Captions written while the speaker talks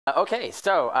Well,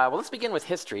 let's begin with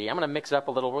history. I'm going to mix it up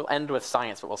a little. We'll end with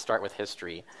science, but we'll start with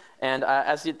history. And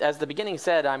as the beginning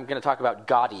said, I'm going to talk about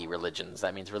gaudy religions.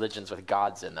 That means religions with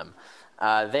gods in them.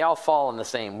 They all fall in the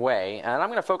same way, and I'm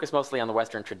going to focus mostly on the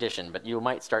Western tradition, but you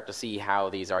might start to see how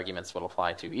these arguments will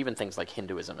apply to even things like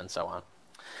Hinduism and so on.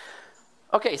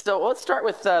 Okay, so let's start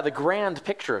with the grand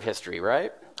picture of history,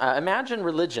 right? Imagine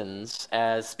religions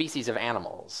as species of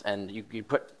animals, and you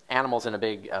put animals in a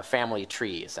big family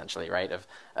tree, essentially, right, of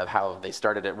how they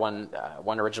started at one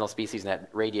original species and that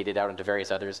radiated out into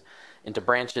various others, into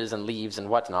branches and leaves and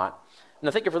whatnot. Now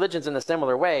think of religions in a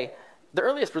similar way. The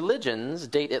earliest religions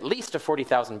date at least to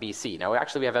 40,000 BC. Now,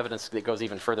 actually, we have evidence that goes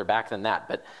even further back than that.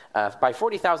 But by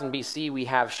 40,000 BC, we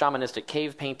have shamanistic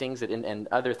cave paintings and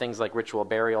other things like ritual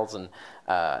burials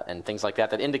and things like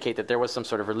that indicate that there was some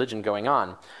sort of religion going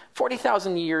on.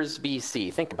 40,000 years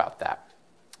BC, think about that.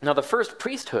 Now, the first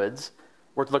priesthoods,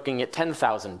 we're looking at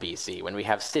 10,000 BC, when we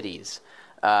have cities,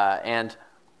 or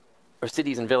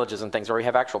cities and villages and things, where we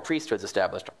have actual priesthoods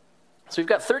established. So we've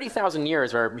got 30,000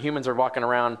 years where humans are walking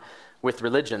around with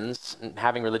religions and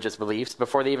having religious beliefs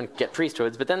before they even get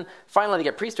priesthoods. But then finally they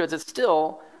get priesthoods. It's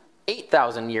still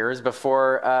 8,000 years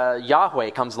before Yahweh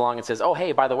comes along and says, oh,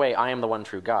 hey, by the way, I am the one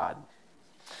true God.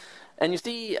 And you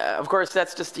see, of course,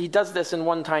 he does this in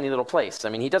one tiny little place. I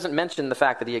mean, he doesn't mention the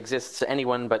fact that he exists to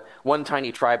anyone but one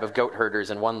tiny tribe of goat herders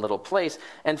in one little place.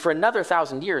 And for another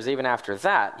 1,000 years, even after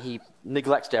that, he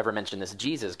neglects to ever mention this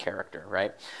Jesus character,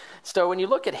 right? So when you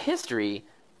look at history,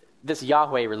 this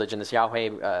Yahweh religion, this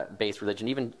Yahweh-based religion,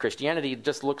 even Christianity,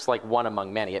 just looks like one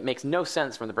among many. It makes no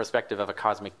sense from the perspective of a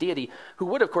cosmic deity who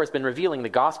would, of course, been revealing the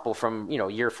gospel from,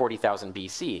 year 40,000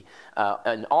 BC.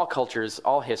 And all cultures,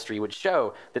 all history would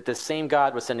show that this same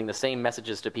God was sending the same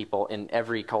messages to people in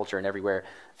every culture and everywhere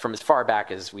from as far back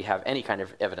as we have any kind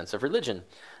of evidence of religion.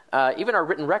 Even our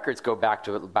written records go back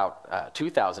to about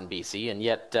 2000 BC, and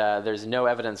yet there's no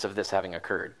evidence of this having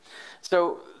occurred.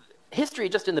 So history,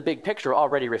 just in the big picture,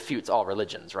 already refutes all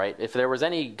religions, right? If there was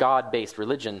any God-based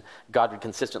religion, God would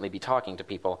consistently be talking to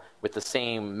people with the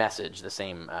same message, the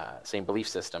same belief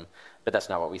system. But that's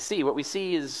not what we see. What we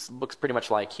see looks pretty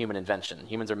much like human invention.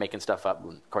 Humans are making stuff up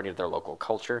according to their local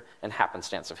culture and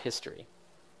happenstance of history.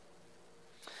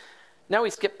 Now we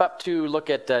skip up to look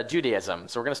at Judaism.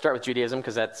 So we're going to start with Judaism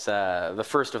because that's the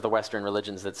first of the Western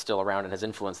religions that's still around and has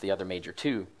influenced the other major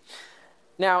two.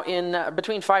 Now, in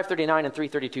between 539 and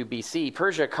 332 BC,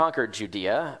 Persia conquered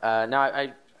Judea. Now,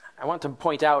 I want to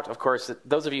point out, of course, that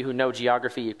those of you who know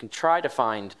geography, you can try to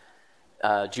find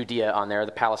Judea on there,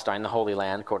 the Palestine, the Holy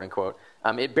Land, quote unquote.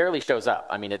 It barely shows up.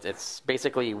 I mean, it's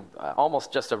basically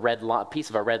almost just a piece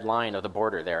of a red line of the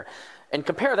border there. And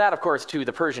compare that, of course, to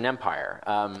the Persian Empire.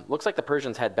 Looks like the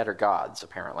Persians had better gods,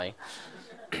 apparently.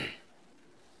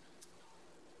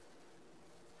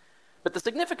 But the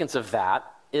significance of that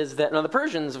is that, now the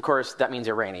Persians, of course, that means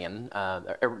Iranian.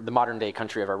 The modern-day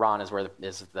country of Iran is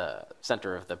the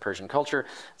center of the Persian culture.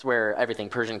 It's where everything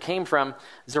Persian came from.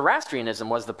 Zoroastrianism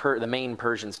was the main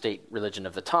Persian state religion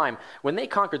of the time. When they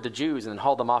conquered the Jews and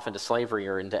hauled them off into slavery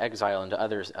or into exile into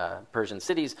other Persian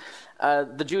cities,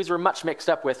 the Jews were much mixed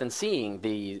up with and seeing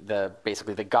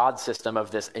basically the god system of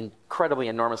this incredibly,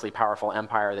 enormously powerful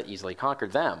empire that easily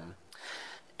conquered them.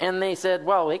 And they said,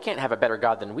 well, they can't have a better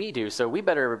God than we do, so we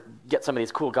better get some of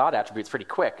these cool God attributes pretty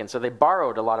quick. And so they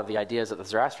borrowed a lot of the ideas that the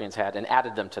Zoroastrians had and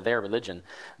added them to their religion.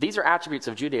 These are attributes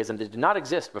of Judaism that did not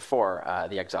exist before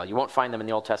the exile. You won't find them in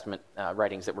the Old Testament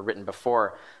writings that were written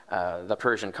before the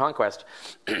Persian conquest.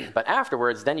 But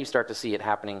afterwards, then you start to see it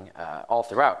happening all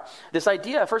throughout. This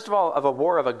idea, first of all, of a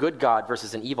war of a good God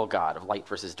versus an evil God, of light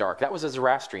versus dark, that was a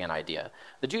Zoroastrian idea.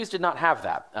 The Jews did not have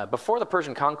that. Before the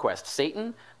Persian conquest,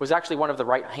 Satan was actually one of the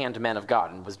right-hand men of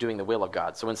God and was doing the will of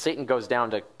God. So when Satan goes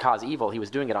down to cause evil, he was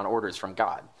doing it on orders from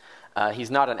God. He's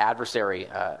not an adversary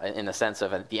in the sense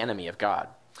of the enemy of God.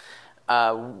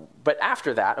 But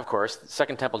after that, of course,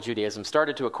 Second Temple Judaism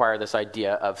started to acquire this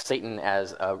idea of Satan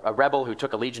as a rebel who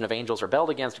took a legion of angels, rebelled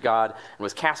against God, and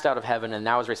was cast out of heaven, and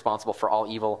now is responsible for all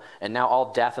evil, and now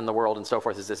all death in the world and so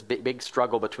forth is this big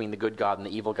struggle between the good God and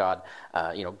the evil God,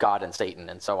 God and Satan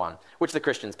and so on, which the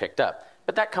Christians picked up.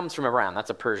 But that comes from Iran. That's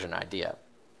a Persian idea.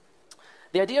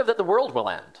 The idea that the world will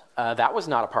end, that was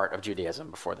not a part of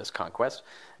Judaism before this conquest.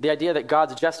 The idea that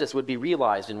God's justice would be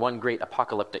realized in one great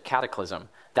apocalyptic cataclysm,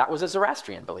 that was a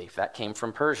Zoroastrian belief. That came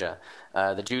from Persia.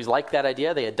 The Jews liked that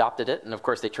idea. They adopted it. And of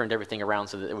course, they turned everything around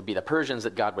so that it would be the Persians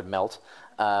that God would melt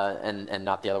and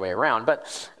not the other way around.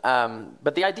 But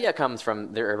the idea comes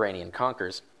from the Iranian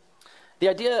conquerors. The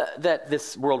idea that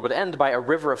this world would end by a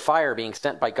river of fire being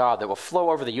sent by God that will flow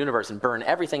over the universe and burn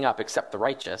everything up except the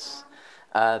righteous,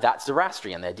 That's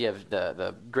Zoroastrian, the idea of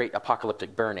the great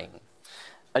apocalyptic burning.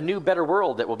 A new, better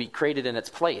world that will be created in its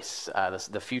place,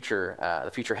 the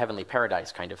future heavenly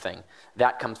paradise kind of thing.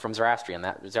 That comes from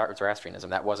Zoroastrianism.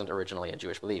 That wasn't originally a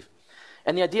Jewish belief.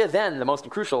 And the idea then, the most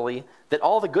crucially, that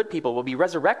all the good people will be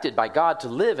resurrected by God to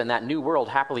live in that new world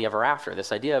happily ever after.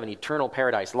 This idea of an eternal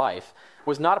paradise life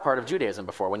was not a part of Judaism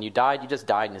before. When you died, you just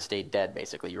died and stayed dead,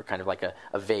 basically. You were kind of like a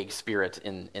vague spirit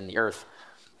in the earth.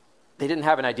 They didn't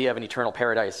have an idea of an eternal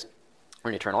paradise or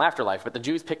an eternal afterlife, but the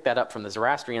Jews picked that up from the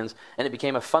Zoroastrians, and it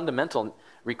became a fundamental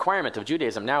requirement of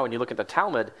Judaism. Now, when you look at the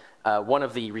Talmud, one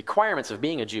of the requirements of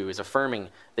being a Jew is affirming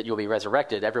that you'll be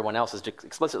resurrected. Everyone else is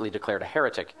explicitly declared a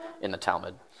heretic in the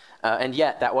Talmud. And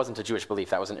yet, that wasn't a Jewish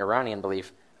belief. That was an Iranian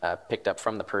belief picked up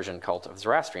from the Persian cult of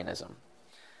Zoroastrianism.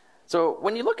 So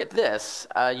when you look at this,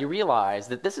 you realize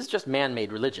that this is just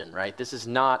man-made religion, right? This is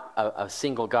not a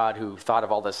single God who thought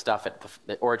of all this stuff at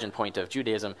the origin point of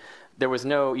Judaism. There was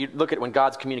no, you look at when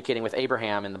God's communicating with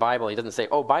Abraham in the Bible, he doesn't say,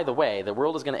 oh, by the way, the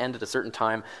world is going to end at a certain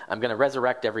time. I'm going to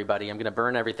resurrect everybody. I'm going to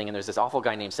burn everything. And there's this awful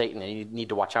guy named Satan, and you need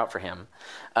to watch out for him.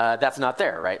 That's not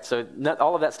there, right? So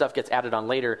all of that stuff gets added on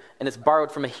later, and it's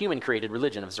borrowed from a human-created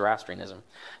religion of Zoroastrianism.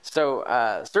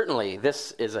 So certainly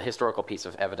this is a historical piece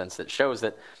of evidence that shows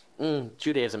that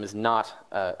Judaism is not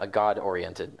a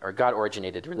God-oriented or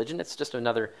God-originated religion. It's just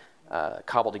another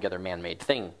cobbled-together man-made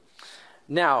thing.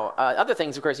 Now, other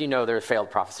things, of course, you know there are failed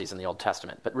prophecies in the Old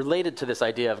Testament, but related to this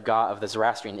idea of God, of the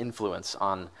Zoroastrian influence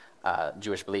on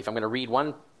Jewish belief, I'm going to read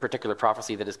one particular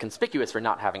prophecy that is conspicuous for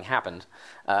not having happened,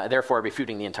 therefore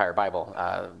refuting the entire Bible,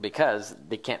 because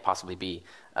they can't possibly be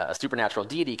a supernatural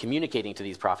deity communicating to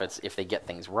these prophets if they get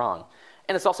things wrong.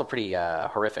 And it's also pretty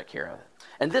horrific here.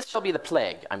 And this shall be the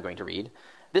plague, I'm going to read.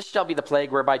 This shall be the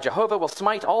plague whereby Jehovah will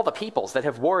smite all the peoples that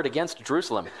have warred against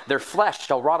Jerusalem. Their flesh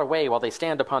shall rot away while they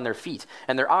stand upon their feet,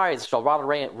 and their eyes shall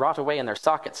rot away in their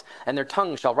sockets, and their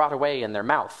tongue shall rot away in their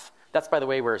mouth. That's, by the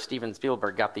way, where Steven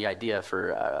Spielberg got the idea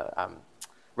for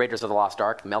Raiders of the Lost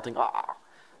Ark, melting.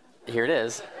 Here it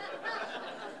is.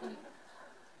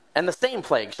 And the same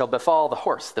plague shall befall the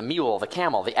horse, the mule, the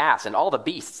camel, the ass, and all the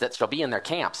beasts that shall be in their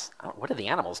camps. What do the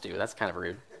animals do? That's kind of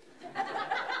rude.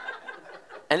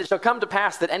 And it shall come to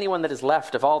pass that anyone that is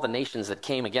left of all the nations that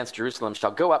came against Jerusalem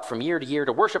shall go up from year to year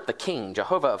to worship the King,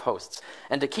 Jehovah of hosts,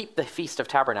 and to keep the Feast of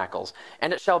Tabernacles.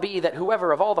 And it shall be that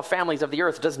whoever of all the families of the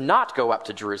earth does not go up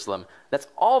to Jerusalem, that's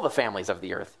all the families of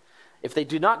the earth, if they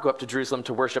do not go up to Jerusalem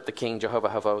to worship the King, Jehovah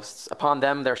of hosts, upon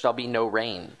them there shall be no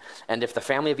rain. And if the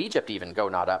family of Egypt even go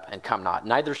not up and come not,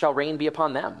 neither shall rain be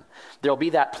upon them. There will be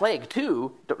that plague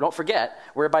too, don't forget,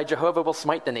 whereby Jehovah will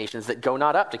smite the nations that go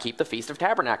not up to keep the Feast of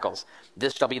Tabernacles.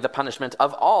 This shall be the punishment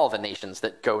of all the nations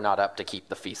that go not up to keep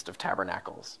the Feast of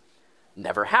Tabernacles.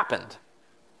 Never happened.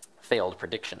 Failed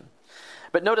prediction.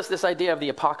 But notice this idea of the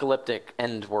apocalyptic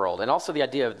end world, and also the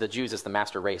idea of the Jews as the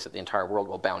master race that the entire world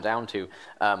will bow down to.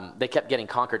 They kept getting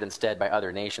conquered instead by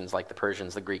other nations like the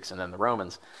Persians, the Greeks, and then the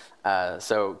Romans.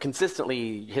 So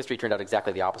consistently, history turned out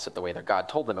exactly the opposite the way that God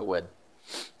told them it would.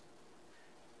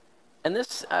 And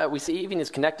this, we see, even is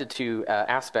connected to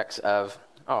aspects of,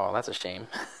 oh, that's a shame.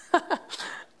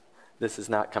 This is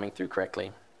not coming through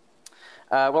correctly.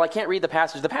 Well, I can't read the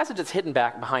passage. The passage is hidden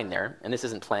back behind there, and this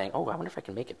isn't playing. Oh, I wonder if I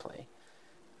can make it play.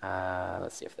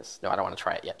 Let's see if this... No, I don't want to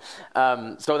try it yet.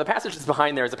 So the passage that's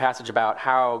behind there is a passage about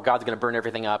how God's going to burn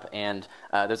everything up, and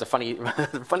there's a funny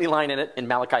funny line in it in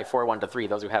Malachi 4:1-3.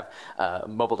 Those who have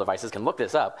mobile devices can look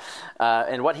this up.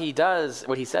 And what he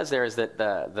says there is that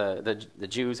the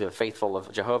Jews who are faithful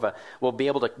of Jehovah will be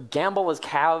able to gamble as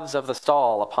calves of the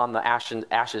stall upon the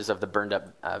ashes of the burned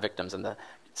up victims and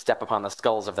step upon the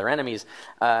skulls of their enemies.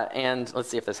 And let's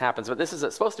see if this happens. But this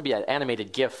is supposed to be an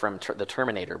animated GIF from the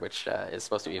Terminator, which is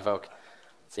supposed to evoke.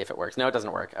 Let's see if it works. No, it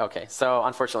doesn't work. Okay, so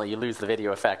unfortunately you lose the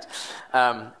video effect.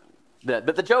 But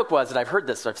the joke was that I've heard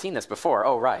this, I've seen this before.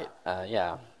 Oh, right,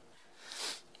 yeah.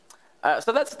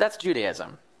 So that's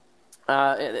Judaism.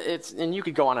 And you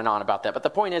could go on and on about that, but the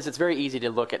point is it's very easy to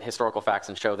look at historical facts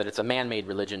and show that it's a man-made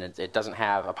religion. It doesn't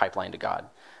have a pipeline to God,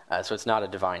 so it's not a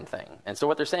divine thing. And so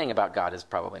what they're saying about God is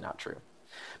probably not true.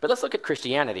 But let's look at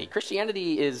Christianity.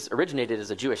 Christianity originated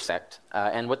as a Jewish sect,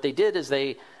 and what they did is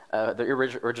the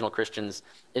original Christians,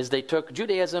 is they took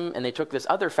Judaism and they took this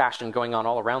other fashion going on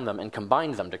all around them and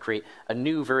combined them to create a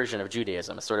new version of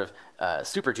Judaism, a sort of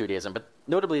super Judaism. But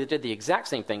notably, they did the exact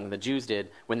same thing the Jews did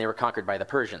when they were conquered by the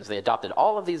Persians. They adopted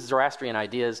all of these Zoroastrian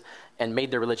ideas and made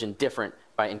their religion different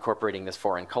by incorporating this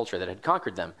foreign culture that had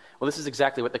conquered them. Well, this is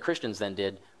exactly what the Christians then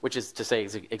did, which is to say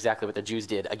exactly what the Jews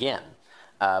did again.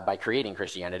 By creating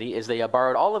Christianity, is they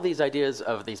borrowed all of these ideas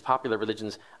of these popular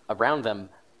religions around them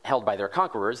held by their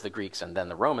conquerors, the Greeks and then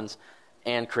the Romans,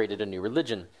 and created a new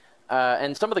religion.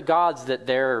 And some of the gods that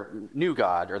their new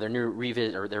god or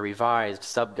their revised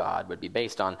sub-god would be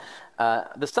based on,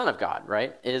 the son of God,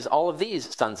 right, is all of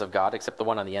these sons of God, except the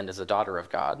one on the end is a daughter of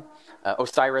God.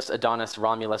 Osiris, Adonis,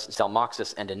 Romulus,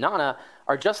 Zalmoxis, and Inanna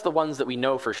are just the ones that we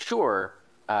know for sure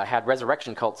had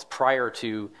resurrection cults prior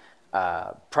to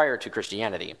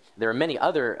Christianity. There are many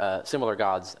other similar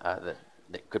gods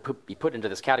that could be put into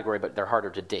this category, but they're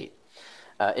harder to date.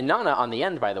 Inanna, on the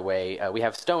end, by the way, we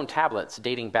have stone tablets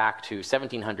dating back to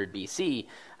 1700 BC,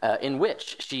 in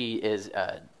which she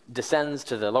descends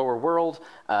to the lower world,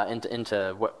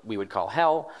 into what we would call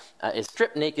hell, is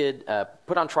stripped naked,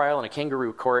 put on trial in a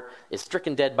kangaroo court, is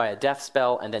stricken dead by a death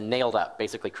spell, and then nailed up,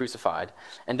 basically crucified.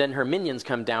 And then her minions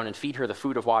come down and feed her the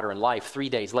food of water and life 3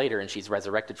 days later, and she's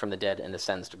resurrected from the dead and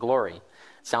ascends to glory.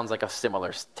 Sounds like a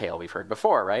similar tale we've heard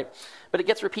before, right? But it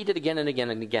gets repeated again and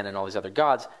again and again in all these other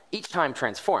gods, each time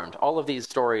transformed. All of these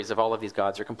stories of all of these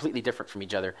gods are completely different from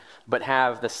each other, but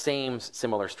have the same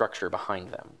similar structure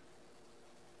behind them.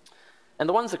 And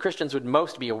the ones that Christians would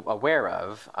most be aware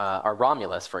of are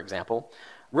Romulus, for example.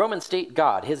 Roman state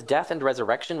god, his death and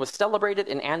resurrection was celebrated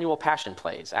in annual passion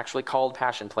plays, actually called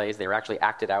passion plays. They were actually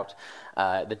acted out,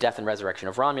 the death and resurrection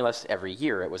of Romulus every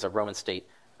year. It was a Roman state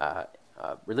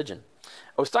religion.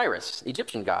 Osiris,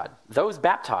 Egyptian god, those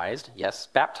baptized, yes,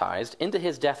 baptized, into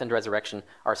his death and resurrection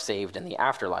are saved in the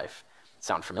afterlife.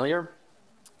 Sound familiar?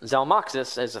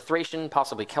 Zalmoxis is a Thracian,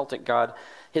 possibly Celtic god.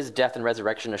 His death and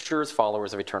resurrection assures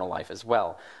followers of eternal life as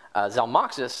well.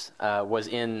 Zalmoxis was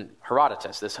in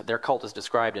Herodotus. Their cult is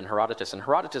described in Herodotus, and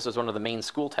Herodotus was one of the main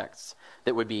school texts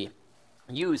that would be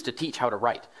used to teach how to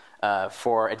write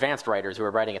for advanced writers who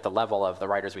are writing at the level of the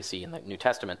writers we see in the New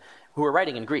Testament, who are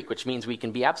writing in Greek, which means we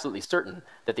can be absolutely certain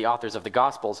that the authors of the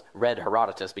Gospels read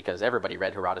Herodotus, because everybody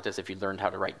read Herodotus if you learned how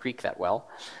to write Greek that well.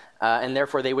 And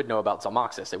therefore they would know about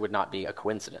Zalmoxis. It would not be a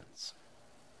coincidence.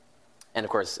 And of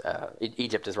course,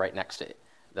 Egypt is right next to it,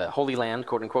 the Holy Land,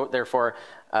 quote unquote. Therefore,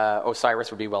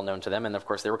 Osiris would be well known to them. And of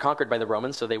course, they were conquered by the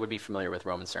Romans, so they would be familiar with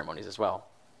Roman ceremonies as well.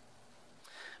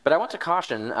 But I want to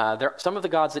caution, some of the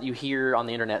gods that you hear on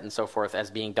the internet and so forth as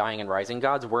being dying and rising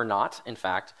gods were not, in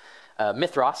fact.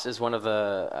 Mithras is one of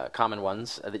the common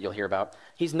ones that you'll hear about.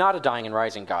 He's not a dying and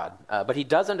rising god, but he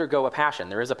does undergo a passion.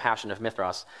 There is a passion of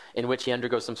Mithras in which he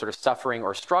undergoes some sort of suffering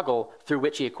or struggle through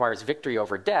which he acquires victory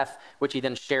over death, which he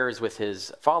then shares with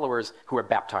his followers who are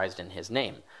baptized in his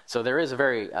name. So there is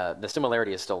the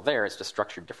similarity is still there, it's just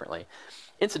structured differently.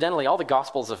 Incidentally, all the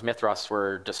Gospels of Mithras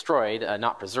were destroyed,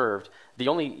 not preserved. The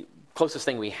only closest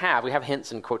thing we have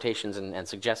hints and quotations and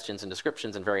suggestions and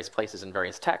descriptions in various places in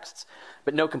various texts,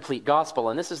 but no complete gospel.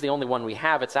 And this is the only one we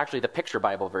have. It's actually the picture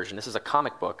Bible version. This is a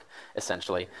comic book,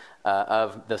 essentially,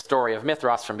 of the story of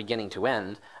Mithras from beginning to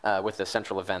end, with the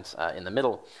central event in the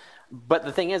middle. But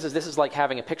the thing is this is like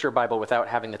having a picture Bible without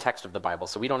having the text of the Bible.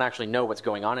 So we don't actually know what's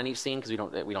going on in each scene because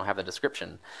we don't have the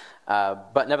description.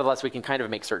 But nevertheless, we can kind of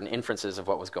make certain inferences of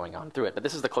what was going on through it. But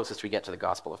this is the closest we get to the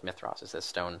Gospel of Mithras, is this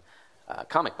stone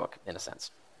comic book, in a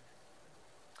sense.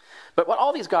 But what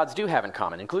all these gods do have in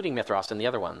common, including Mithras and the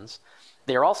other ones,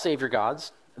 they are all savior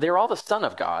gods. They are all the son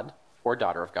of God, or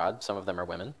daughter of God. Some of them are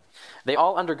women. They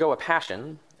all undergo a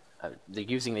passion, they're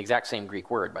using the exact same Greek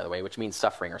word, by the way, which means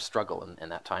suffering or struggle in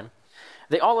that time.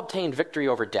 They all obtain victory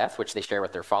over death, which they share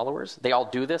with their followers. They all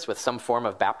do this with some form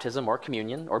of baptism or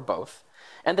communion, or both.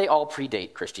 And they all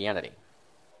predate Christianity.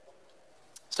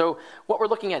 So what we're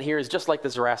looking at here is just like the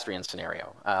Zoroastrian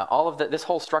scenario. This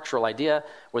whole structural idea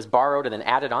was borrowed and then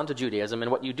added onto Judaism,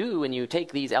 and what you do when you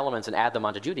take these elements and add them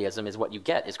onto Judaism is what you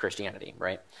get is Christianity,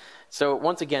 right? So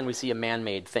once again, we see a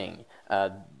man-made thing.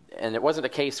 And it wasn't a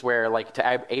case where, like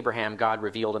to Abraham, God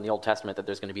revealed in the Old Testament that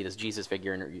there's going to be this Jesus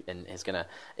figure and he's going to,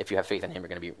 if you have faith in him, you're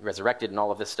going to be resurrected and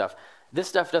all of this stuff. This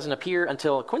stuff doesn't appear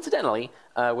until, coincidentally,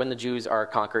 when the Jews are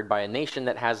conquered by a nation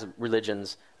that has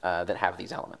religions that have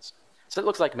these elements. So it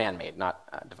looks like man-made,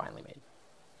 not divinely made.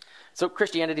 So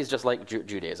Christianity is just like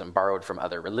Judaism, borrowed from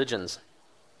other religions.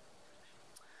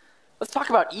 Let's talk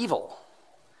about evil.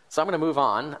 So I'm going to move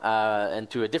on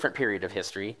into a different period of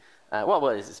history.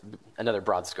 It's another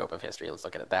broad scope of history. Let's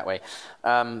look at it that way.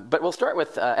 But we'll start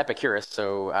with Epicurus,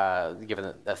 so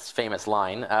given this famous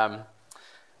line,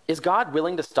 is God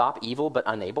willing to stop evil but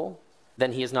unable?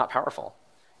 Then he is not powerful.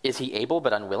 Is he able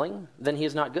but unwilling? Then he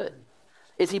is not good.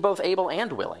 Is he both able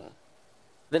and willing?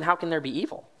 Then how can there be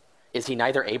evil? Is he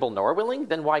neither able nor willing?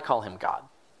 Then why call him God?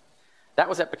 That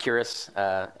was Epicurus,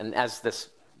 and as this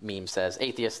meme says,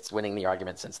 atheists winning the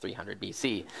argument since 300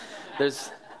 BC.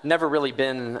 There's never really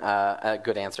been a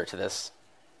good answer to this.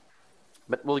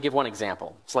 But we'll give one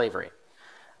example, slavery.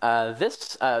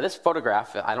 This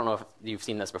photograph, I don't know if you've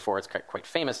seen this before, it's quite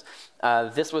famous.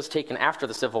 This was taken after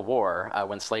the Civil War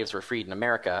when slaves were freed in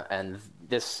America, and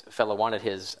this fellow wanted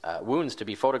his wounds to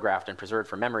be photographed and preserved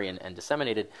for memory and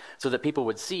disseminated so that people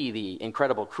would see the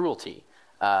incredible cruelty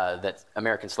that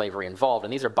American slavery involved.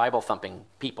 And these are Bible-thumping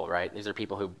people, right? These are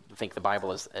people who think the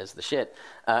Bible is the shit.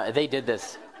 They did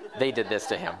this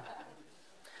to him.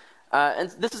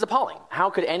 And this is appalling. How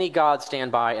could any God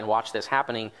stand by and watch this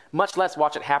happening, much less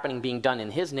watch it happening being done in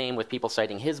his name with people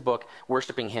citing his book,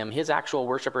 worshiping him, his actual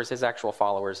worshipers, his actual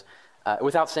followers,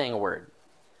 without saying a word?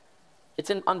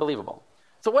 It's unbelievable.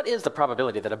 So what is the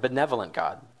probability that a benevolent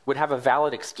God would have a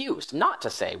valid excuse not to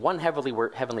say one heavenly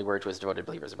word to his devoted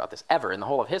believers about this ever in the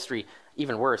whole of history,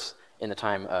 even worse in the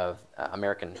time of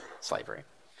American slavery?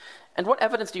 And what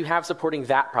evidence do you have supporting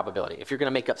that probability? If you're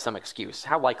going to make up some excuse,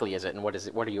 how likely is it, and what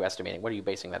are you estimating? What are you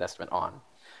basing that estimate on?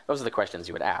 Those are the questions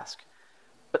you would ask.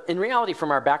 But in reality,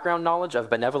 from our background knowledge of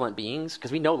benevolent beings,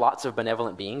 because we know lots of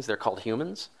benevolent beings, they're called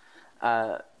humans.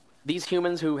 These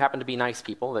humans who happen to be nice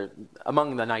people, they're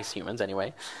among the nice humans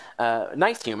anyway,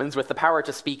 nice humans with the power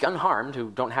to speak unharmed, who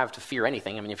don't have to fear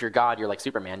anything. I mean, if you're God, you're like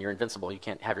Superman, you're invincible. You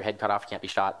can't have your head cut off, you can't be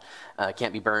shot,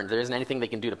 can't be burned. There isn't anything they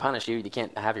can do to punish you. You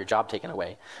can't have your job taken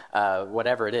away,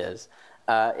 whatever it is.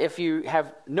 If you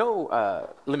have no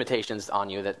limitations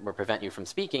on you that will prevent you from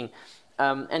speaking,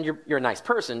 and you're a nice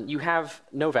person, you have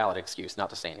no valid excuse not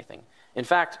to say anything. In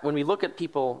fact, when we look at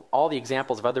people, all the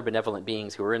examples of other benevolent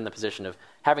beings who are in the position of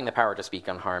having the power to speak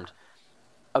unharmed,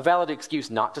 a valid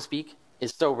excuse not to speak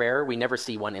is so rare, we never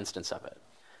see one instance of it.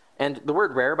 And the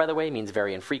word rare, by the way, means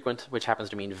very infrequent, which happens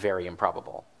to mean very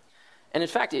improbable. And in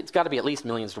fact, it's got to be at least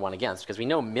millions to one against, because we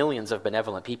know millions of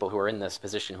benevolent people who are in this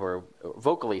position who are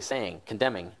vocally saying,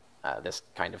 condemning this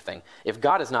kind of thing. If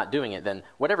God is not doing it, then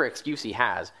whatever excuse he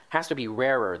has to be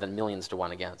rarer than millions to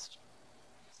one against.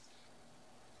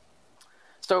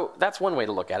 So that's one way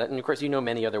to look at it, and of course you know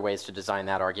many other ways to design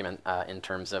that argument in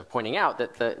terms of pointing out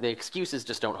that the excuses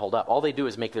just don't hold up. All they do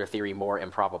is make their theory more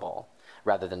improbable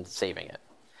rather than saving it.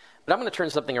 But I'm going to turn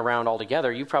something around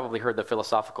altogether. You've probably heard the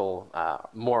philosophical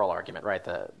moral argument, right?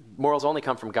 The morals only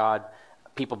come from God.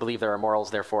 People believe there are morals,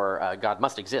 therefore God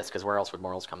must exist, because where else would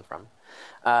morals come from?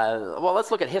 Well,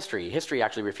 let's look at history. History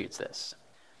actually refutes this.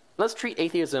 Let's treat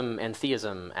atheism and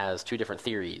theism as two different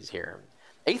theories here.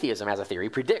 Atheism, as a theory,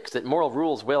 predicts that moral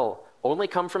rules will only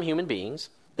come from human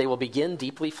beings, they will begin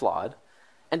deeply flawed,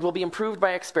 and will be improved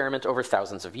by experiment over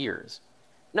thousands of years.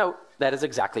 Note, that is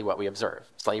exactly what we observe.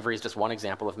 Slavery is just one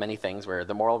example of many things where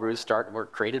the moral rules were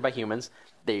created by humans,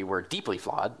 they were deeply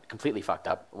flawed, completely fucked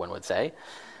up, one would say,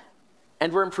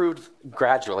 and were improved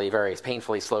gradually, very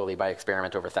painfully, slowly by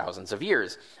experiment over thousands of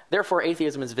years. Therefore,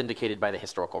 atheism is vindicated by the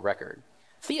historical record.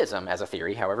 Theism, as a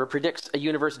theory, however, predicts a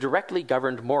universe directly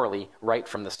governed morally right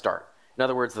from the start. In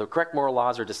other words, the correct moral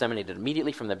laws are disseminated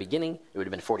immediately from the beginning. It would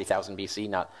have been 40,000 BC,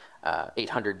 not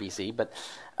 800 BC. But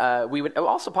we would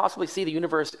also possibly see the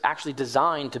universe actually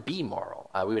designed to be moral.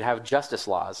 We would have justice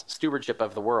laws, stewardship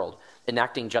of the world,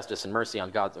 enacting justice and mercy on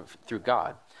God through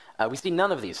God. We see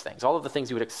none of these things. All of the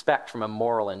things you would expect from a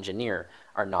moral engineer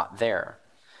are not there.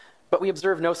 But we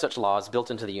observe no such laws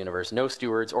built into the universe, no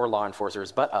stewards or law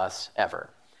enforcers but us, ever.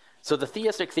 So the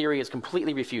theistic theory is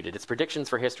completely refuted. Its predictions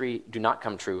for history do not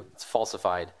come true. It's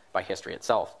falsified by history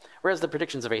itself, whereas the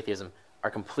predictions of atheism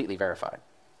are completely verified.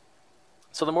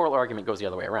 So the moral argument goes the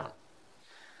other way around.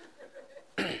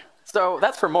 So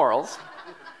that's for morals.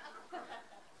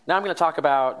 Now I'm going to talk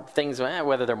about things,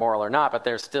 whether they're moral or not, but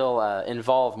they still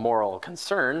involve moral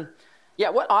concern. Yeah,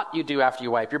 what ought you do after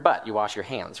you wipe your butt? You wash your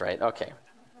hands, right? Okay.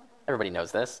 Everybody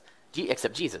knows this,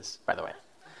 except Jesus, by the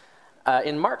way.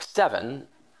 In Mark 7,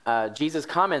 Jesus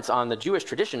comments on the Jewish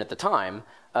tradition at the time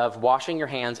of washing your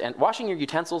hands and washing your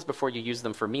utensils before you use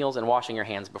them for meals and washing your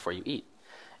hands before you eat.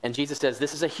 And Jesus says,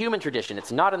 this is a human tradition.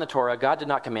 It's not in the Torah. God did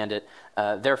not command it.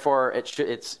 Therefore,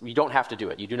 you don't have to do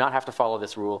it. You do not have to follow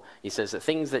this rule. He says that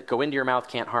things that go into your mouth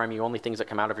can't harm you. Only things that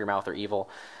come out of your mouth are evil.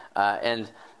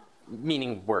 And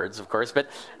meaning words, of course, but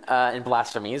and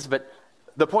blasphemies. But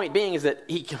the point being is that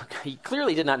he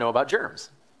clearly did not know about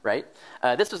germs, right?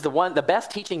 This was the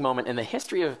best teaching moment in the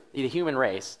history of the human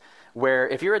race, where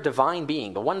if you're a divine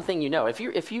being, the one thing you know, if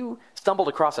you stumbled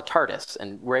across a TARDIS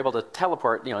and were able to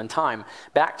teleport, in time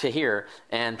back to here,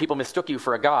 and people mistook you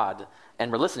for a god and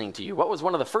were listening to you, what was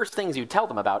one of the first things you'd tell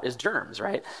them about is germs,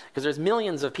 right? Because there's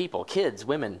millions of people, kids,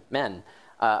 women, men,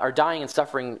 are dying and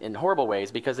suffering in horrible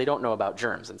ways because they don't know about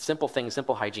germs. And simple things,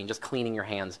 simple hygiene, just cleaning your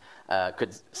hands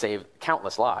could save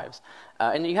countless lives.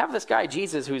 And you have this guy,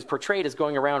 Jesus, who's portrayed as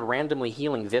going around randomly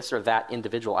healing this or that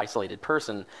individual isolated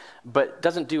person, but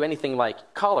doesn't do anything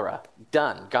like cholera,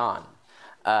 done, gone.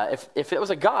 If it was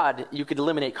a god, you could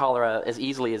eliminate cholera as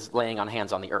easily as laying on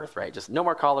hands on the earth, right? Just no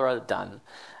more cholera, done.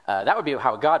 That would be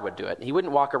how God would do it. He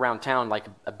wouldn't walk around town like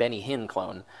a Benny Hinn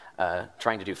clone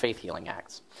trying to do faith healing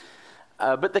acts.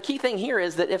 But the key thing here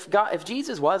is that if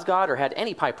Jesus was God or had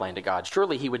any pipeline to God,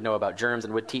 surely he would know about germs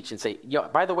and would teach and say,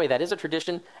 by the way, that is a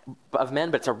tradition of men,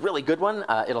 but it's a really good one.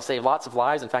 It'll save lots of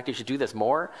lives. In fact, you should do this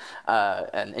more.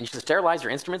 And you should sterilize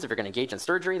your instruments if you're going to engage in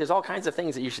surgery. There's all kinds of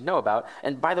things that you should know about.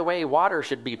 And by the way, water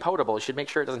should be potable. You should make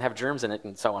sure it doesn't have germs in it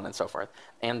and so on and so forth.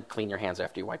 And clean your hands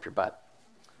after you wipe your butt.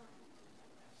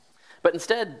 But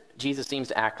instead, Jesus seems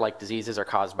to act like diseases are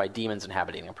caused by demons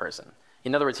inhabiting a person.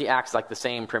 In other words, he acts like the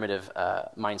same primitive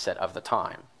mindset of the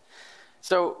time.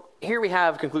 So here we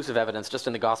have conclusive evidence just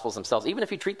in the Gospels themselves. Even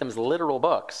if you treat them as literal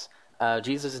books,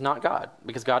 Jesus is not God,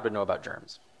 because God would know about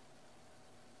germs.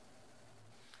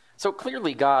 So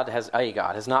clearly God has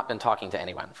not been talking to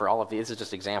anyone. For all of these, this is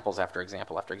just examples after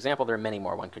example after example. There are many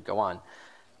more one could go on.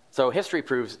 So history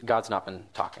proves God's not been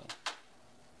talking.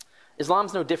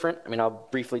 Islam's no different. I'll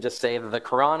briefly just say that the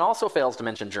Quran also fails to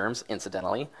mention germs,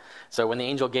 incidentally. So when the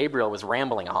angel Gabriel was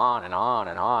rambling on and on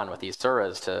and on with these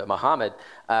surahs to Muhammad,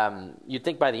 you'd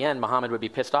think by the end Muhammad would be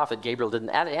pissed off that Gabriel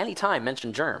didn't at any time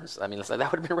mention germs. That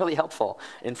would have been really helpful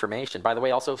information. By the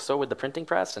way, also so would the printing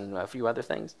press and a few other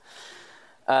things.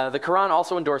 The Quran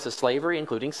also endorses slavery,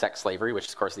 including sex slavery, which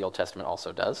of course the Old Testament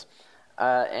also does.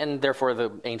 And therefore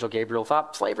the angel Gabriel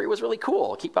thought slavery was really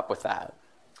cool. Keep up with that.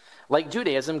 Like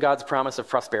Judaism, God's promise of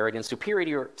prosperity and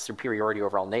superiority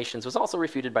over all nations was also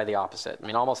refuted by the opposite.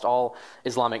 Almost all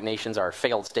Islamic nations are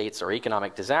failed states or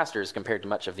economic disasters compared to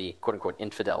much of the quote-unquote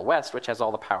infidel West, which has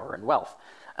all the power and wealth.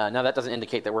 Now, that doesn't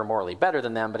indicate that we're morally better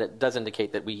than them, but it does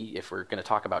indicate that if we're going to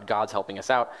talk about God's helping us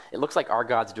out, it looks like our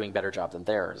God's doing a better job than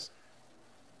theirs.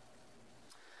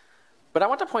 But I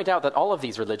want to point out that all of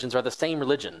these religions are the same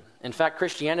religion. In fact,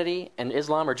 Christianity and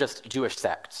Islam are just Jewish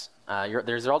sects.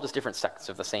 They're all just different sects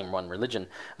of the same one religion.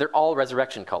 They're all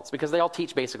resurrection cults because they all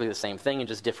teach basically the same thing and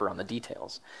just differ on the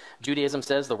details. Judaism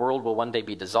says the world will one day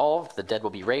be dissolved, the dead will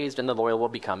be raised, and the loyal will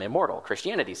become immortal.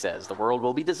 Christianity says the world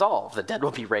will be dissolved, the dead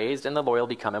will be raised, and the loyal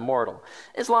become immortal.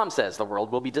 Islam says the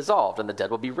world will be dissolved, and the dead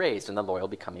will be raised, and the loyal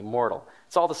become immortal.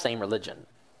 It's all the same religion.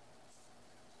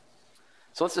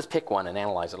 So let's just pick one and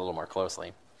analyze it a little more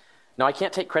closely. Now, I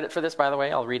can't take credit for this, by the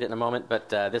way. I'll read it in a moment, but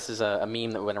this is a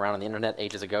meme that went around on the internet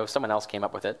ages ago. Someone else came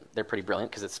up with it. They're pretty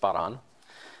brilliant because it's spot on.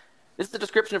 This is the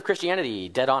description of Christianity,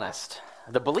 dead honest.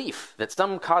 The belief that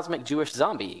some cosmic Jewish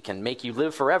zombie can make you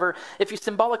live forever if you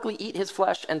symbolically eat his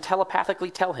flesh and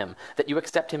telepathically tell him that you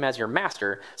accept him as your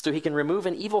master so he can remove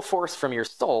an evil force from your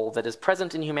soul that is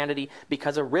present in humanity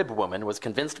because a rib woman was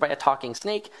convinced by a talking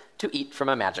snake to eat from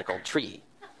a magical tree.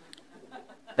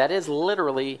 That is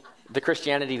literally the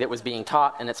Christianity that was being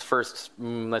taught in its first,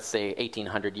 let's say,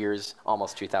 1,800 years,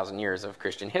 almost 2,000 years of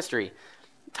Christian history.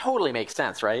 Totally makes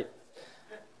sense, right?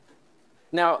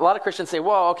 Now, a lot of Christians say,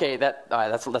 "Whoa, okay, that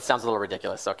sounds a little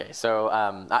ridiculous." Okay, so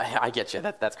I get you.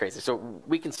 That's crazy. So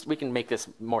we can make this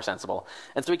more sensible.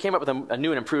 And so we came up with a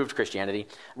new and improved Christianity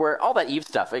where all that Eve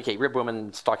stuff, okay, rib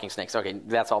women, stalking snakes, okay,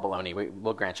 that's all baloney.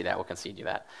 We'll grant you that. We'll concede you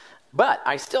that. But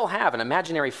I still have an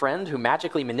imaginary friend who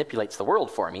magically manipulates the world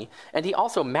for me, and he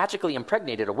also magically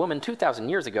impregnated a woman 2,000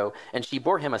 years ago, and she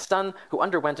bore him a son who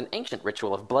underwent an ancient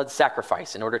ritual of blood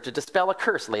sacrifice in order to dispel a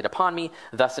curse laid upon me,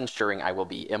 thus ensuring I will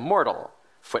be immortal.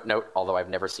 Footnote, although I've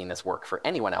never seen this work for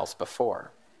anyone else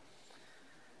before.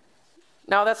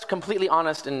 Now, that's completely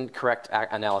honest and correct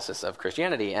analysis of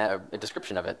Christianity, a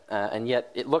description of it, and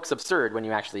yet it looks absurd when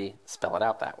you actually spell it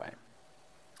out that way.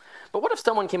 But what if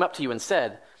someone came up to you and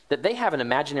said that they have an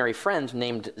imaginary friend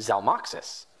named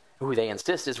Zalmoxis, who they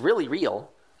insist is really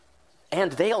real,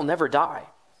 and they'll never die,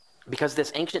 because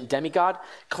this ancient demigod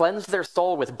cleansed their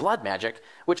soul with blood magic,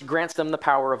 which grants them the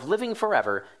power of living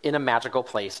forever in a magical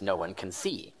place no one can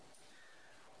see?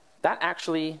 That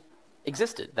actually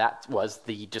existed. That was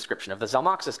the description of the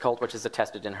Zalmoxis cult, which is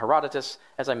attested in Herodotus,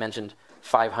 as I mentioned,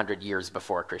 500 years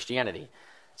before Christianity.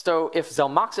 So if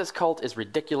Zalmoxis cult is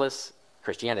ridiculous,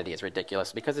 Christianity is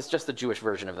ridiculous because it's just the Jewish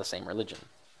version of the same religion.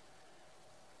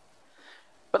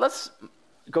 But let's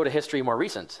go to history more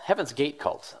recent. Heaven's Gate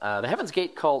cult. The Heaven's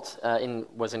Gate cult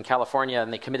was in California,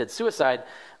 and they committed suicide,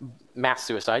 mass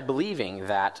suicide, believing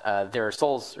that their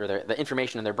souls or the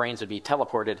information in their brains would be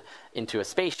teleported into a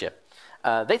spaceship.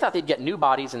 They thought they'd get new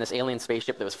bodies in this alien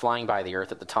spaceship that was flying by the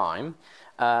Earth at the time,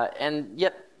 and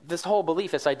yet this whole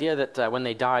belief, this idea that when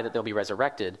they die that they'll be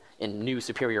resurrected in new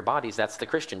superior bodies, that's the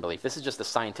Christian belief. This is just the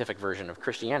scientific version of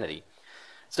Christianity.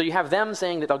 So you have them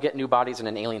saying that they'll get new bodies in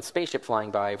an alien spaceship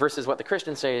flying by, versus what the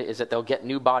Christians say is that they'll get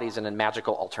new bodies in a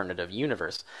magical alternative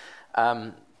universe.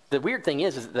 The weird thing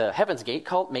is the Heaven's Gate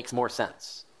cult makes more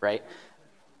sense, right?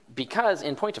 Because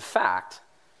in point of fact,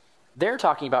 they're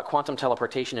talking about quantum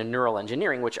teleportation and neural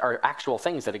engineering, which are actual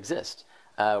things that exist.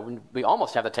 We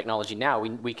almost have the technology now.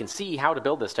 We can see how to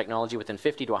build this technology within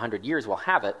 50 to 100 years. We'll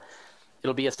have it.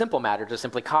 It'll be a simple matter to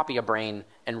simply copy a brain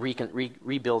and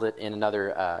rebuild it in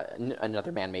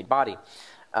another man-made body.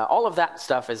 All of that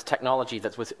stuff is technology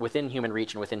that's within human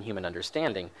reach and within human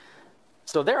understanding.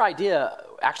 So their idea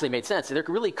actually made sense. There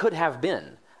really could have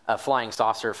been a flying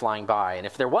saucer flying by, and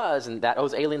if there was, and that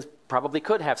those aliens probably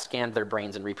could have scanned their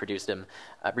brains and reproduced them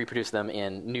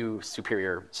in new,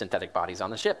 superior synthetic bodies on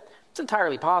the ship. It's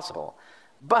entirely possible.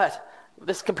 But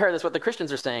compare this with what the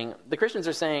Christians are saying. The Christians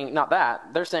are saying not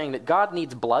that. They're saying that God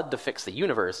needs blood to fix the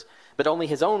universe, but only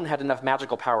his own had enough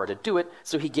magical power to do it,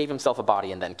 so he gave himself a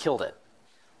body and then killed it.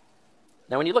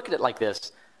 Now, when you look at it like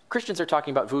this, Christians are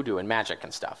talking about voodoo and magic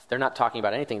and stuff. They're not talking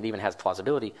about anything that even has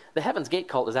plausibility. The Heaven's Gate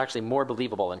cult is actually more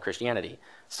believable than Christianity.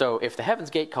 So if the Heaven's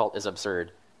Gate cult is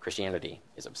absurd, Christianity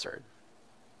is absurd.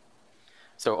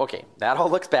 So, okay, that all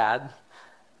looks bad.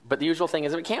 But the usual thing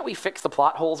is, can't we fix the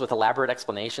plot holes with elaborate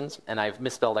explanations? And I've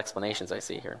misspelled explanations, I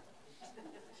see here.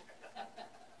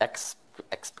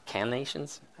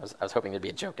 Excanations? I was hoping there'd be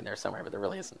a joke in there somewhere, but there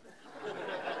really isn't.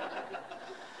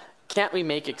 Can't we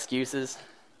make excuses?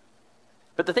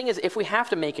 But the thing is, if we have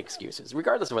to make excuses,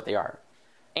 regardless of what they are,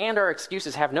 and our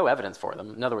excuses have no evidence for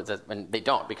them, in other words, and they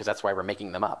don't, because that's why we're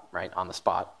making them up, right, on the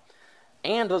spot,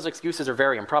 and those excuses are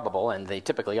very improbable, and they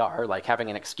typically are, like having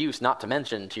an excuse not to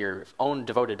mention to your own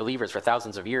devoted believers for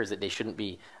thousands of years that they shouldn't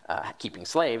be keeping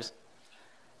slaves.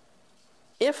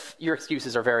 If your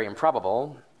excuses are very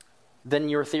improbable, then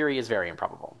your theory is very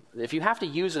improbable. If you have to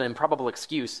use an improbable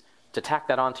excuse to tack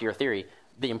that onto your theory,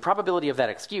 the improbability of that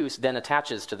excuse then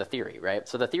attaches to the theory, right?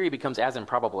 So the theory becomes as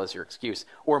improbable as your excuse,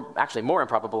 or actually more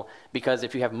improbable, because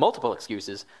if you have multiple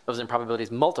excuses, those improbabilities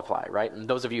multiply, right? And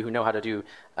those of you who know how to do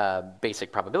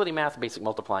basic probability math, basic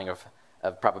multiplying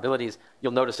of probabilities,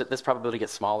 you'll notice that this probability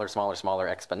gets smaller, smaller, smaller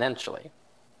exponentially.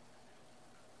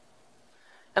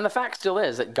 And the fact still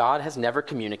is that God has never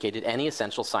communicated any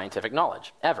essential scientific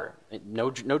knowledge, ever. No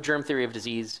germ theory of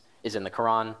disease is in the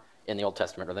Quran, in the Old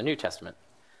Testament, or the New Testament,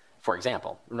 for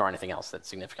example, nor anything else that's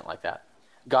significant like that.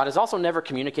 God has also never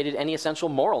communicated any essential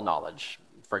moral knowledge.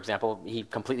 For example, he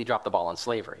completely dropped the ball on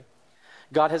slavery.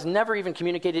 God has never even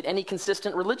communicated any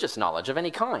consistent religious knowledge of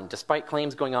any kind, despite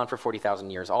claims going on for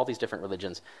 40,000 years, all these different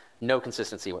religions, no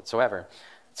consistency whatsoever.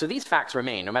 So these facts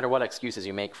remain, no matter what excuses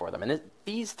you make for them. And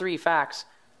these three facts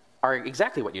are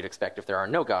exactly what you'd expect if there are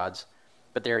no gods,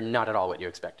 but they're not at all what you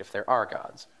expect if there are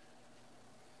gods.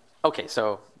 Okay,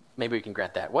 so maybe we can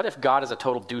grant that. What if God is a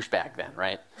total douchebag then,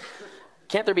 right?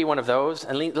 Can't there be one of those?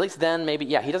 At least then, maybe,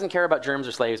 yeah, he doesn't care about germs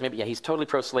or slaves. Maybe, yeah, he's totally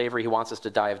pro-slavery. He wants us to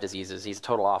die of diseases. He's a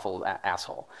total awful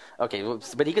asshole. Okay,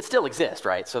 but he could still exist,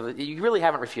 right? So you really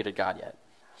haven't refuted God yet.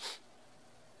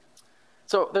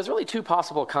 So there's really two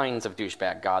possible kinds of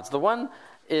douchebag gods. The one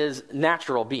is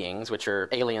natural beings, which are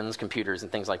aliens, computers,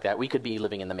 and things like that. We could be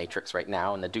living in the Matrix right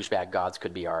now, and the douchebag gods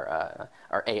could be our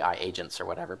AI agents or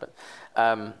whatever. But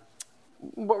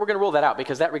we're going to rule that out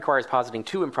because that requires positing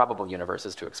two improbable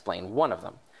universes to explain one of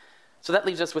them. So that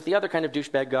leaves us with the other kind of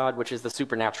douchebag god, which is the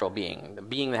supernatural being, the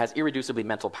being that has irreducibly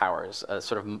mental powers, a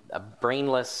sort of a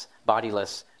brainless,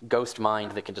 bodiless, ghost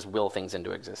mind that can just will things into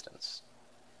existence.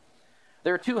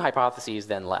 There are two hypotheses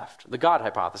then left. The God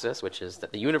hypothesis, which is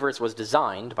that the universe was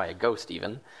designed, by a ghost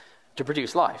even, to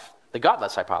produce life. The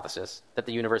godless hypothesis, that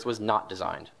the universe was not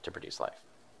designed to produce life.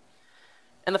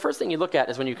 And the first thing you look at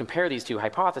is when you compare these two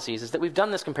hypotheses is that we've done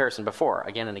this comparison before,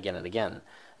 again and again and again.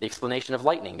 The explanation of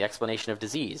lightning, the explanation of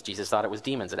disease. Jesus thought it was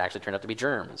demons. It actually turned out to be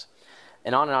germs.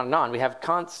 And on and on and on. We have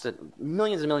constant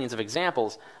millions and millions of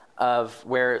examples of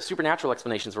where supernatural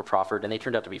explanations were proffered and they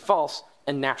turned out to be false,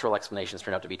 and natural explanations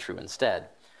turned out to be true instead.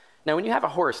 Now, when you have a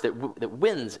horse that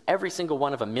wins every single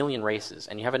one of a million races,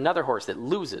 and you have another horse that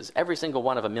loses every single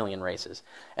one of a million races,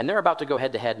 and they're about to go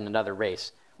head-to-head in another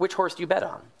race, which horse do you bet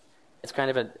on? It's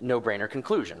kind of a no-brainer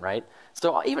conclusion, right?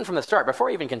 So even from the start, before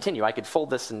I even continue, I could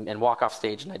fold this and walk off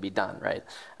stage and I'd be done, right?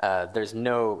 There's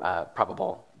no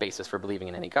probable basis for believing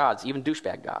in any gods, even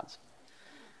douchebag gods.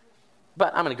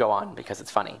 But I'm going to go on because it's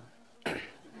funny.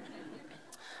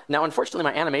 Now, unfortunately,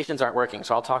 my animations aren't working,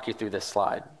 so I'll talk you through this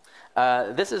slide.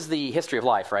 This is the history of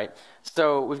life, right?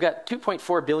 So we've got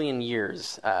 2.4 billion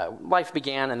years. Life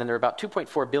began, and then there were about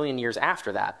 2.4 billion years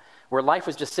after that, where life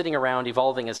was just sitting around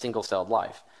evolving as single-celled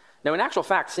life. Now, in actual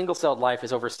fact, single-celled life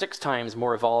is over 6 times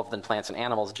more evolved than plants and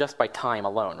animals just by time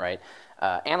alone, right?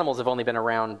 Animals have only been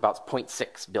around about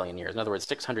 0.6 billion years, in other words,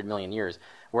 600 million years,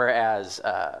 whereas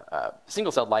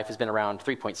single-celled life has been around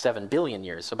 3.7 billion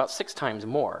years, so about 6 times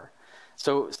more.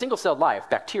 So single-celled life,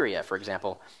 bacteria, for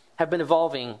example, have been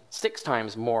evolving 6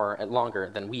 times more and longer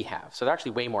than we have. So they're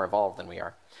actually way more evolved than we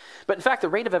are. But in fact, the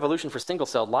rate of evolution for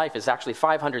single-celled life is actually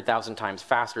 500,000 times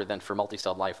faster than for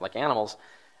multi-celled life like animals,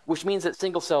 which means that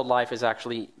single-celled life is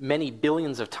actually many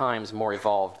billions of times more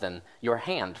evolved than your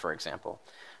hand, for example.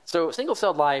 So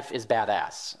single-celled life is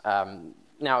badass.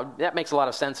 Now, that makes a lot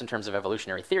of sense in terms of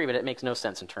evolutionary theory, but it makes no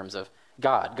sense in terms of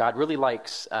God. God really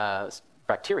likes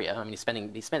bacteria. I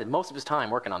mean, he spent most of his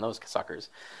time working on those suckers,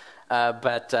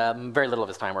 but very little of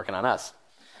his time working on us.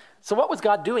 So what was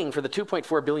God doing for the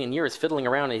 2.4 billion years fiddling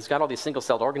around? And he's got all these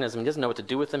single-celled organisms. He doesn't know what to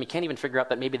do with them. He can't even figure out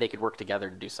that maybe they could work together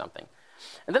to do something.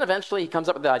 And then eventually he comes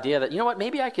up with the idea that, you know what,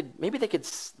 maybe they could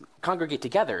congregate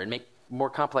together and make more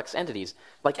complex entities,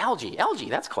 like algae. Algae,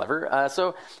 that's clever.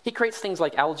 So he creates things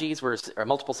like algae where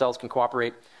multiple cells can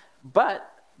cooperate. But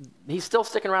he's still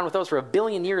sticking around with those for 1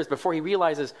 billion years before he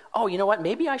realizes, oh, you know what,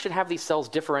 maybe I should have these cells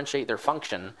differentiate their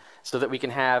function so that we can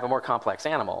have a more complex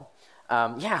animal.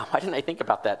 Yeah, why didn't I think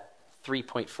about that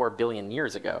 3.4 billion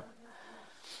years ago?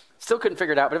 Still couldn't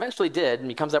figure it out, but eventually did,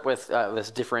 and he comes up with this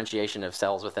differentiation of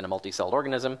cells within a multicelled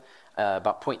organism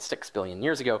about 0.6 billion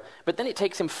years ago. But then it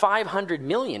takes him 500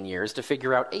 million years to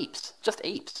figure out apes, just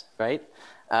apes, right?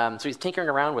 So he's tinkering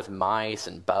around with mice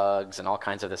and bugs and all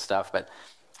kinds of this stuff, but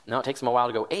no, it takes him a while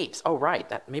to go, apes, oh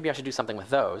right, maybe I should do something with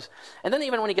those. And then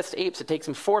even when he gets to apes, it takes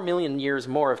him 4 million years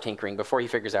more of tinkering before he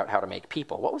figures out how to make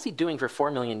people. What was he doing for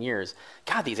 4 million years?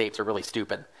 God, these apes are really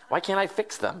stupid. Why can't I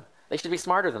fix them? They should be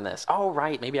smarter than this. Oh,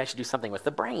 right, maybe I should do something with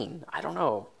the brain. I don't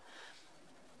know.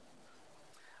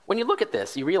 When you look at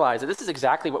this, you realize that this is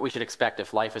exactly what we should expect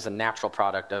if life is a natural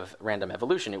product of random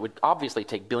evolution. It would obviously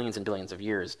take billions and billions of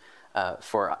years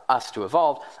for us to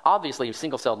evolve. Obviously,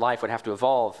 single-celled life would have to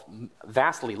evolve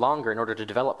vastly longer in order to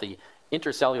develop the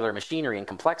intercellular machinery and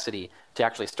complexity to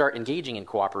actually start engaging in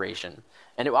cooperation.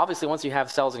 And obviously, once you have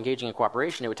cells engaging in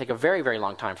cooperation, it would take a very, very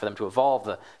long time for them to evolve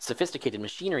the sophisticated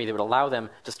machinery that would allow them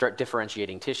to start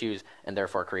differentiating tissues and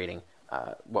therefore creating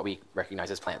what we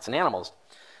recognize as plants and animals.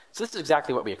 So this is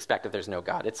exactly what we expect if there's no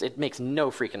God. It makes no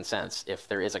freaking sense if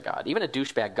there is a God. Even a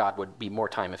douchebag God would be more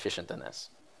time efficient than this.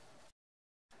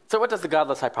 So what does the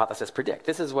godless hypothesis predict?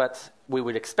 This is what we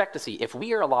would expect to see. If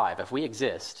we are alive, if we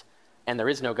exist, and there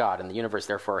is no God, and the universe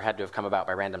therefore had to have come about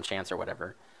by random chance or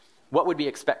whatever, what would we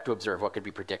expect to observe? What could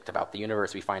we predict about the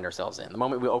universe we find ourselves in? The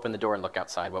moment we open the door and look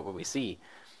outside, what would we see?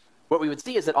 What we would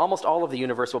see is that almost all of the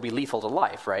universe will be lethal to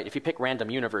life, right? If you pick random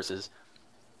universes,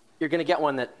 you're going to get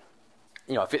one that,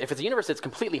 you know, if it's a universe that's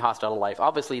completely hostile to life,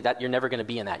 obviously that you're never going to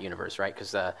be in that universe, right?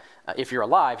 Because if you're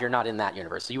alive, you're not in that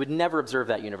universe. So you would never observe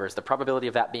that universe. The probability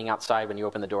of that being outside when you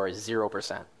open the door is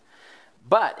 0%.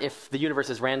 But if the universe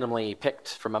is randomly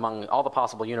picked from among all the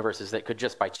possible universes that could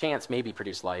just by chance maybe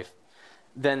produce life,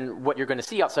 then what you're going to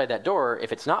see outside that door,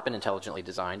 if it's not been intelligently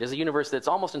designed, is a universe that's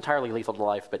almost entirely lethal to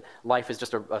life, but life is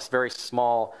just a very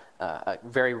small,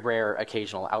 very rare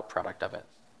occasional outproduct of it.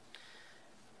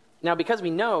 Now, because we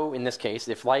know, in this case,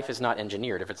 if life is not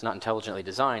engineered, if it's not intelligently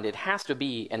designed, it has to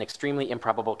be an extremely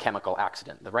improbable chemical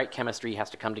accident. The right chemistry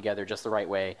has to come together just the right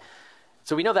way.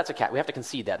 So we know that's a cat. We have to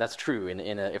concede that. That's true.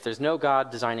 If there's no God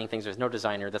designing things, there's no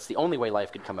designer, that's the only way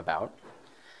life could come about.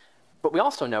 But we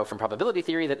also know from probability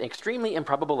theory that extremely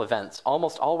improbable events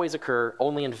almost always occur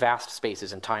only in vast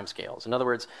spaces and timescales. In other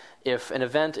words, if an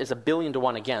event is 1 billion to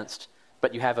 1 against,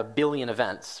 but you have 1 billion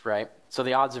events, right? So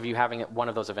the odds of you having one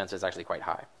of those events is actually quite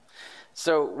high.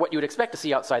 So what you would expect to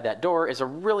see outside that door is a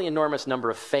really enormous number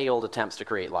of failed attempts to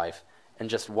create life and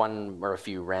just one or a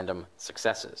few random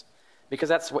successes, because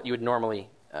that's what you would normally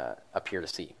appear to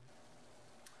see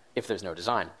if there's no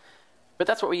design. But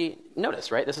that's what we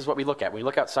notice, right? This is what we look at. We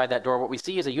look outside that door. What we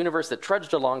see is a universe that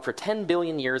trudged along for 10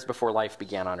 billion years before life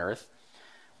began on Earth.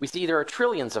 We see there are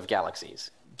trillions of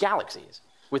galaxies,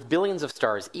 with billions of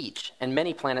stars each, and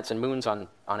many planets and moons on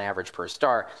average per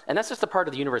star. And that's just the part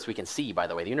of the universe we can see, by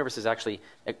the way. The universe is actually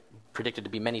predicted to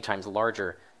be many times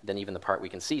larger than even the part we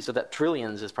can see, so that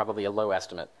trillions is probably a low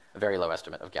estimate, a very low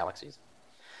estimate of galaxies.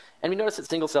 And we notice that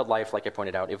single-celled life, like I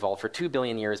pointed out, evolved for 2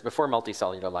 billion years before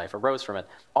multicellular life arose from it.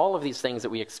 All of these things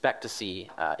that we expect to see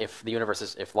if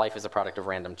life is a product of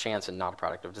random chance and not a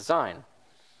product of design.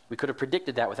 We could have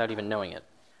predicted that without even knowing it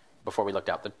before we looked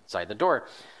outside the door.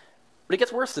 But it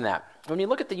gets worse than that. When you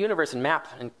look at the universe and map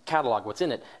and catalog what's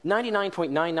in it,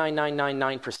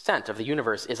 99.99999% of the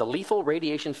universe is a lethal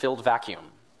radiation-filled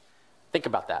vacuum. Think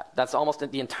about that. That's almost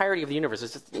the entirety of the universe.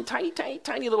 It's just a tiny, tiny,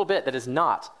 tiny little bit that is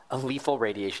not a lethal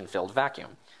radiation-filled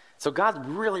vacuum. So God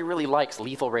really, really likes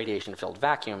lethal radiation-filled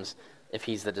vacuums if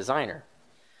he's the designer.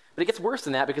 But it gets worse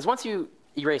than that, because once you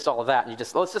erase all of that and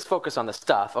let's just focus on the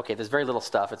stuff. Okay, there's very little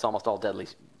stuff. It's almost all deadly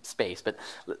space. But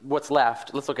what's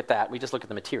left, let's look at that. We just look at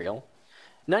the material.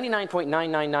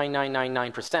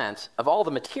 99.999999% of all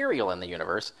the material in the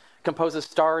universe composes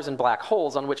stars and black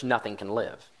holes on which nothing can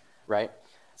live, right?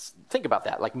 Think about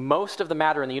that. Like, most of the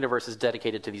matter in the universe is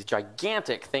dedicated to these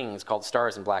gigantic things called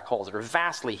stars and black holes that are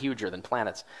vastly huger than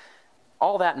planets.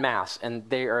 All that mass, and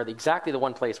they are exactly the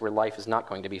one place where life is not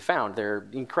going to be found. They're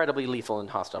incredibly lethal and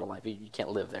hostile to life. You can't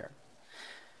live there.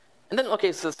 And then,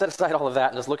 okay, so set aside all of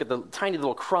that and just look at the tiny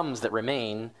little crumbs that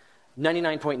remain.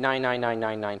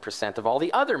 99.99999% of all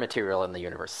the other material in the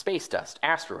universe, space dust,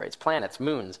 asteroids, planets,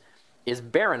 moons, is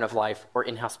barren of life or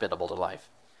inhospitable to life.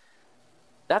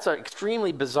 That's an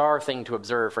extremely bizarre thing to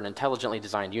observe for an intelligently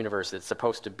designed universe that's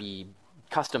supposed to be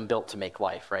custom built to make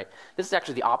life, right? This is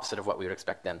actually the opposite of what we would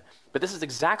expect then. But this is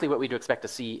exactly what we'd expect to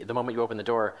see the moment you open the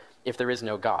door if there is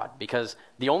no God, because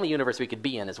the only universe we could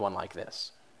be in is one like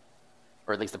this.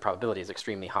 Or at least the probability is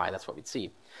extremely high. That's what we'd see.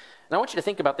 And I want you to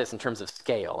think about this in terms of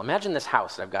scale. Imagine this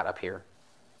house that I've got up here.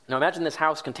 Now imagine this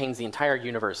house contains the entire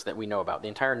universe that we know about, the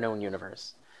entire known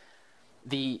universe.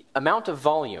 The amount of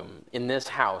volume in this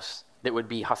house that would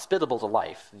be hospitable to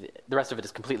life, the rest of it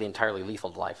is completely entirely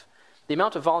lethal to life. The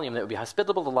amount of volume that would be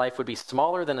hospitable to life would be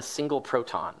smaller than a single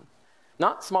proton.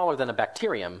 Not smaller than a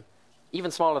bacterium,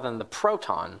 even smaller than the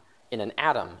proton in an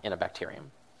atom in a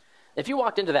bacterium. If you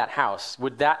walked into that house,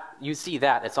 you see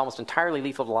that it's almost entirely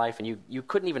lethal to life, and you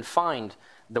couldn't even find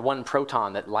the one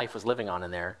proton that life was living on in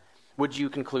there. Would you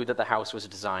conclude that the house was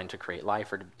designed to create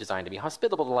life or designed to be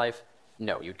hospitable to life?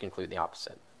 No, you'd conclude the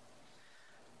opposite.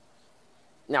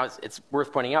 Now, it's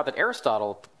worth pointing out that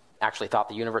Aristotle actually thought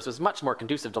the universe was much more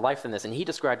conducive to life than this, and he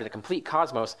described it a complete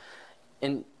cosmos.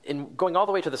 In going all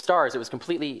the way to the stars, it was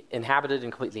completely inhabited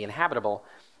and completely inhabitable.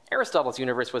 Aristotle's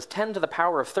universe was 10 to the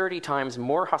power of 30 times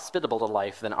more hospitable to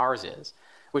life than ours is,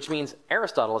 which means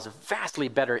Aristotle is a vastly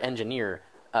better engineer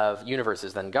of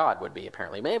universes than God would be,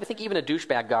 apparently. I think even a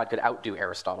douchebag God could outdo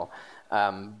Aristotle,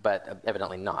 but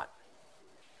evidently not.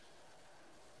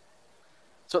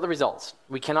 So the results.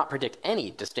 We cannot predict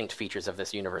any distinct features of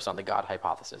this universe on the God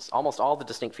hypothesis. Almost all the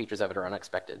distinct features of it are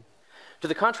unexpected. To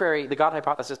the contrary, the God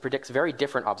hypothesis predicts very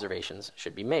different observations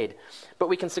should be made, but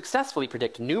we can successfully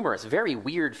predict numerous very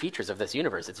weird features of this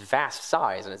universe, its vast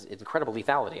size and its incredible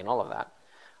lethality and all of that,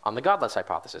 on the godless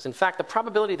hypothesis. In fact, the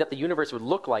probability that the universe would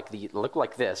look like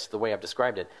this, the way I've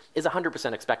described it, is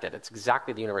 100% expected. It's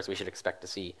exactly the universe we should expect to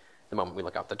see the moment we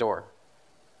look out the door.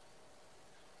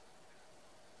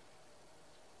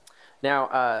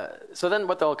 Now, so then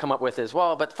what they'll come up with is,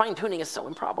 well, but fine-tuning is so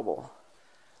improbable,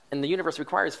 and the universe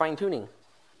requires fine-tuning.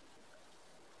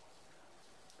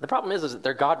 The problem is that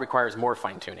their God requires more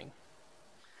fine-tuning.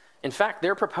 In fact,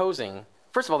 they're proposing,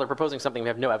 first of all, they're proposing something we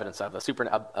have no evidence of,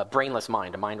 a brainless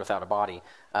mind, a mind without a body.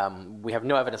 We have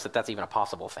no evidence that that's even a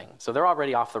possible thing. So they're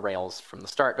already off the rails from the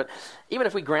start. But even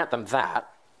if we grant them that,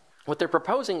 what they're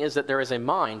proposing is that there is a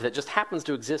mind that just happens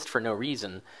to exist for no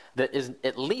reason, that is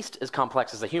at least as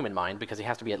complex as a human mind, because he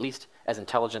has to be at least as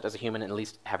intelligent as a human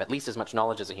and have at least as much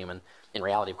knowledge as a human. In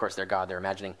reality, of course, their God, they're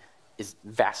imagining, is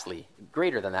vastly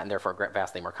greater than that and therefore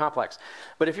vastly more complex.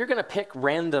 But if you're going to pick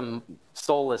random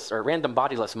soulless or random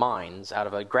bodiless minds out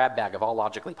of a grab bag of all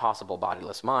logically possible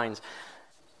bodiless minds,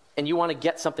 and you want to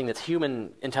get something that's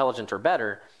human, intelligent, or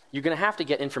better, you're going to have to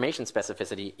get information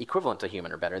specificity equivalent to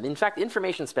human or better. In fact,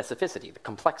 information specificity, the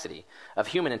complexity of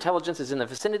human intelligence, is in the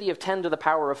vicinity of 10 to the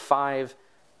power of 5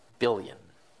 billion.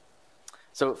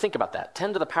 So think about that,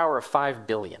 10 to the power of 5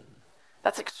 billion.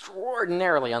 That's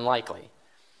extraordinarily unlikely.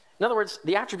 In other words,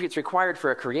 the attributes required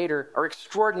for a creator are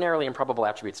extraordinarily improbable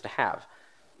attributes to have.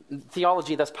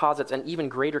 Theology thus posits an even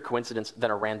greater coincidence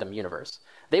than a random universe.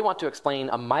 They want to explain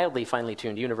a mildly finely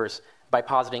tuned universe by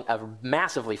positing a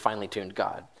massively finely tuned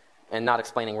God, and not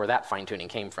explaining where that fine-tuning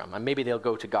came from. And maybe they'll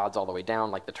go to gods all the way down,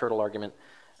 like the turtle argument,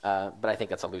 but I think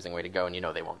that's a losing way to go, and you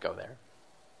know they won't go there.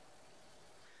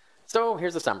 So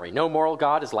here's the summary. No moral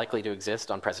God is likely to exist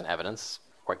on present evidence,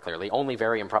 quite clearly. Only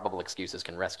very improbable excuses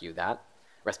can rescue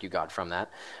God from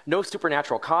that. No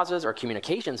supernatural causes or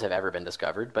communications have ever been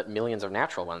discovered, but millions of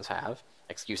natural ones have.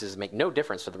 Excuses make no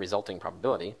difference to the resulting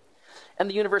probability. And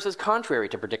the universe is contrary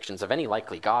to predictions of any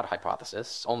likely God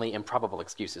hypothesis. Only improbable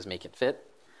excuses make it fit.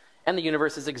 And the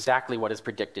universe is exactly what is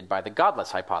predicted by the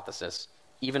godless hypothesis.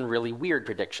 Even really weird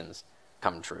predictions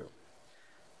come true.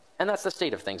 And that's the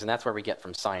state of things, and that's where we get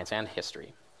from science and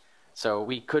history. So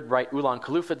we could write Ulan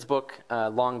Khulufid's book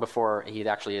long before he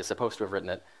actually is supposed to have written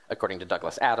it, according to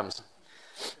Douglas Adams.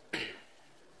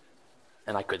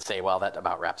 And I could say, well, that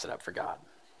about wraps it up for God.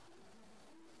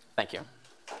 Thank you.